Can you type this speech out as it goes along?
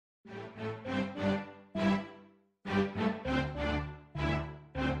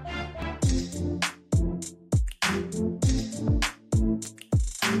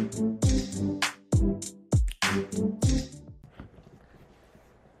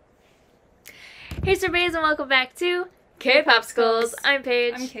Hey Surveys and welcome back to K-Popsicles. I'm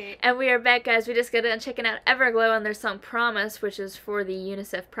Paige. I'm Kate. And we are back, guys. We just got done checking out Everglow and their song Promise, which is for the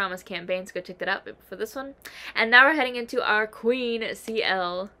UNICEF Promise campaign, so go check that out for this one. And now we're heading into our queen,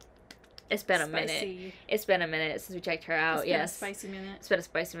 CL. It's been a minute. It's been a minute since we checked her out. It's been a spicy minute. It's been a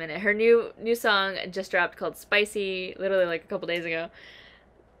spicy minute. Her new song just dropped called Spicy, literally like a couple days ago.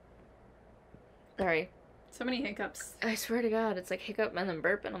 Sorry. So many hiccups. I swear to God, it's like hiccup and then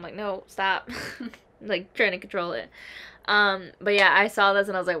burp, and I'm like, no, stop. Like, trying to control it. But yeah, I saw this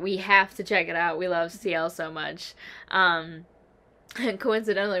and I was like, we have to check it out. We love CL so much. And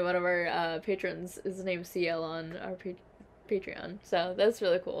coincidentally, one of our patrons is named CL on our Patreon, so that's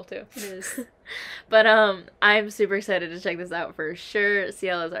really cool too. It is. But I'm super excited to check this out for sure.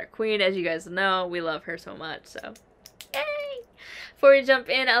 CL is our queen, as you guys know. We love her so much, so yay! Before we jump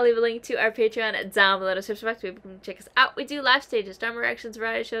in, I'll leave a link to our Patreon down below to subscribe to. You can check us out. We do live stages, drama reactions,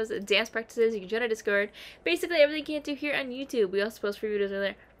 variety shows, dance practices. You can join our Discord. Basically everything you can't do here on YouTube. We also post free videos over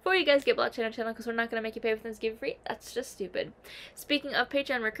there before you guys get blocked on our channel, because we're not going to make you pay for things to give free. That's just stupid. Speaking of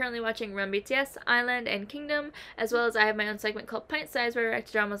Patreon, we're currently watching Run BTS, Island, and Kingdom, as well as I have my own segment called Pint Size, where I react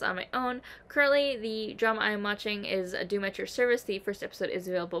to dramas on my own. Currently, the drama I am watching is Doom at Your Service. The first episode is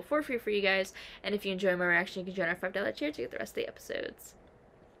available for free for you guys, and if you enjoy my reaction, you can join our $5 tier to get the rest of the episodes.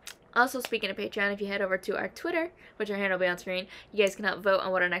 Also, speaking of Patreon, if you head over to our Twitter, which our handle will be on screen, you guys can help vote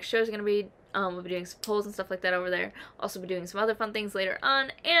on what our next show is going to be. We'll be doing some polls and stuff like that over there. Also be doing some other fun things later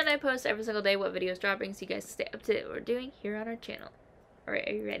on. And I post every single day what video is dropping, so you guys stay up to date what we're doing here on our channel. Alright,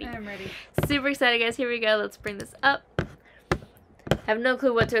 are you ready? I'm ready. Super excited, guys. Here we go. Let's bring this up. Have no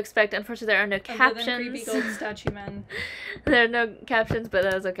clue what to expect. Unfortunately, there are no captions. Other than creepy gold statue men. There are no captions, but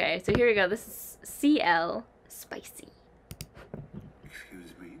that was okay. So here we go. This is CL Spicy.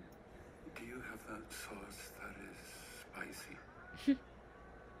 Excuse me, do you have that sauce that is spicy?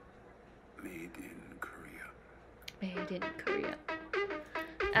 Made in Korea. Made in Korea.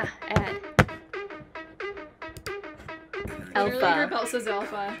 Ah, ad. Literally, her Alpha. belt says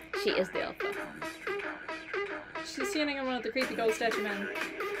Alpha. She is the alpha. She's standing on one of the creepy gold statue men.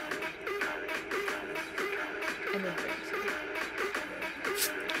 And then drinks.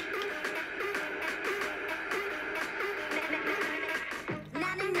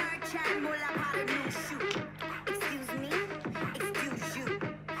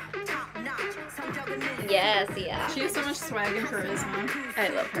 Yes, yeah. She has so much swag and charisma. I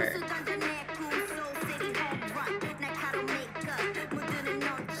love her.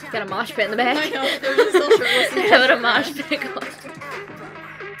 Got a mosh pit in the back. I know, they're just still shirtless. Having a mosh pit going.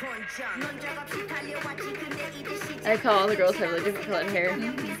 I call all the girls have really different colored hair.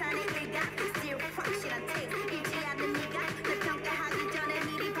 Yeah,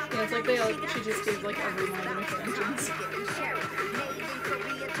 it's like she just gave like everyone an extensions.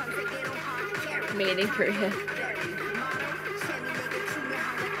 Made in Korea.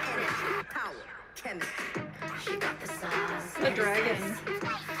 The dragon.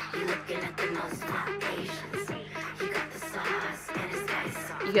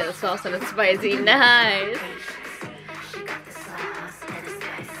 You got the sauce and it's spicy. Nice.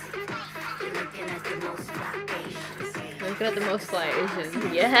 Looking at the most fly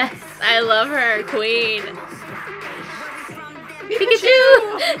Asians. Yes. I love her. Queen. Pikachu!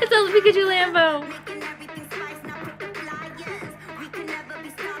 It's a Pikachu Lambo.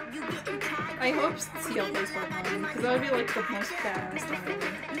 I hope CL plays Pokemon, because that would be like the most badass thing ever.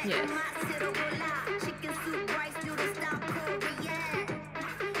 Yes.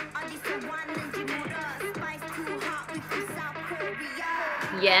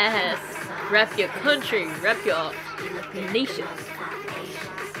 Yes. Rep your country. Rep your nation.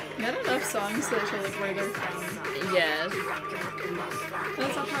 Not enough songs that show like where they're from. Yes.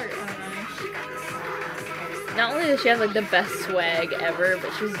 That's a part, I don't know. Not only does she have like the best swag ever,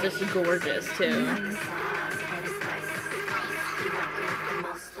 but she's just gorgeous too.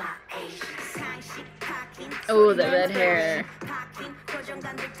 Oh, the red hair.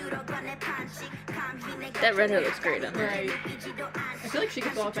 That red hair looks great on her. Right. I feel like she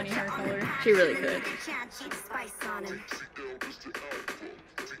could go off any hair color. She really could.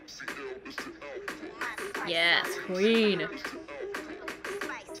 Yes, queen.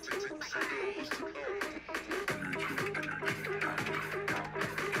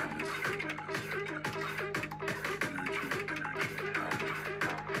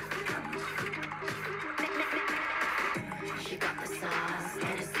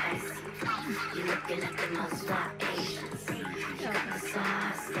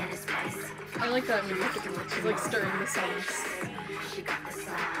 I like that music. She's like stirring the sauce.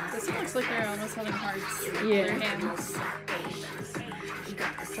 This one looks like they're almost having hearts in their hands.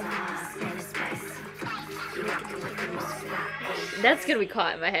 Yeah. That's gonna be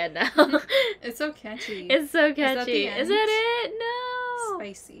caught in my head now. It's so catchy. It's so that catchy. the Is end? that it? No.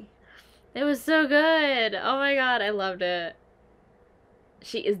 Spicy. It was so good. Oh my god, I loved it.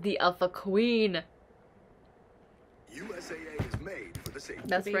 She is the alpha queen. USAA is made for the safety.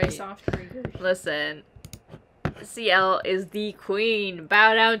 That's Baby right. soft breather. Listen, CL is the queen.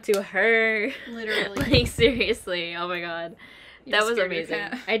 Bow down to her. Literally. Like, seriously. Oh my god. You That was scared your amazing.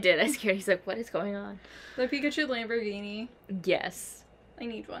 cat. I did. I scared. He's like, what is going on? The Pikachu Lamborghini. Yes. I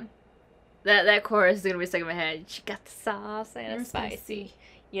need one. That chorus is gonna be stuck in my head. She got the sauce and You're it's spicy. spicy.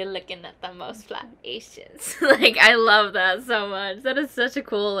 You're looking at the most fly Asians. Like, I love that so much. That is such a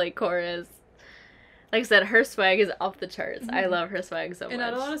cool, like, chorus. Like I said, her swag is off the charts. I Mhm. love her swag so And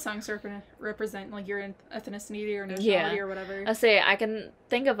much. not a lot of songs represent like your ethnicity or nationality Yeah. or whatever. I say I can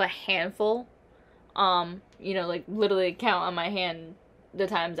think of a handful. You know, like literally count on my hand the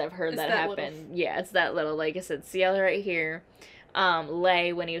times I've heard It's that that happen. little. Yeah, it's that little. Like I said, CL right here.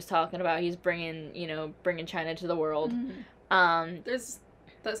 Lay when he was talking about he's bringing China to the world. Mhm. There's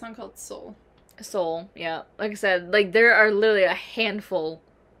that song called Soul. Soul. Yeah, like I said, like there are literally a handful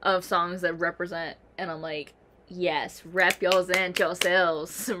of songs that represent, and I'm like, yes, rep yours and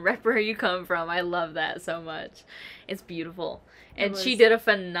yourselves. Rep where you come from. I love that so much. It's beautiful. And she was. did a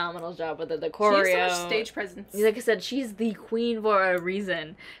phenomenal job with it. The She choreo. has so much stage presence. Like I said, she's the queen for a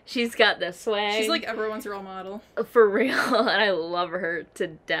reason. She's got the swag. She's like everyone's role model. For real. And I love her to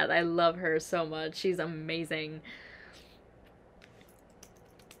death. I love her so much. She's amazing.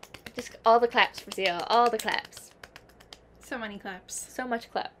 Just all the claps for CL. All the claps. So many claps. So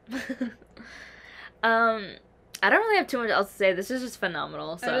much clap. I don't really have too much else to say. This is just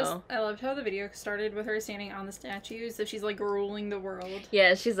phenomenal. So I loved how the video started with her standing on the statue, so she's like ruling the world.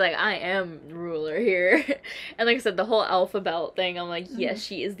 yeah, she's like, I am ruler here. And like I said, the whole alpha belt thing, I'm like, yes,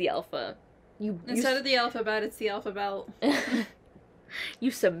 she is the alpha. Instead of the alphabet, it's the alphabet.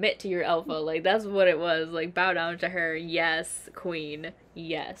 You submit to your alpha. Like, that's what it was. Like, bow down to her. Yes, queen.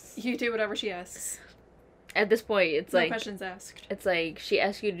 Yes. You do whatever she asks. At this point, it's No like, questions asked. it's like she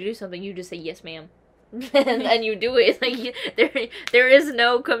asks you to do something, you just say yes, ma'am. And then you do it. Like, there is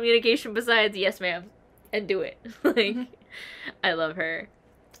no communication besides yes, ma'am, and do it. Like, I love her.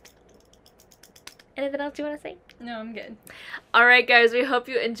 Anything else you want to say? No, I'm good. Alright guys, we hope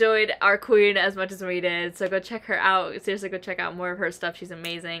you enjoyed our queen as much as we did. So go check her out. Seriously, go check out more of her stuff. She's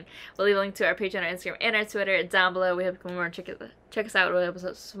amazing. We'll leave a link to our Patreon, our Instagram, and our Twitter down below. We hope you come over and check us out. It really helps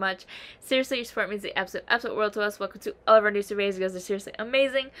us so much. Seriously, your support means the absolute world to us. Welcome to all of our new surveys. You guys are seriously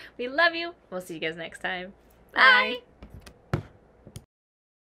amazing. We love you. We'll see you guys next time. Bye!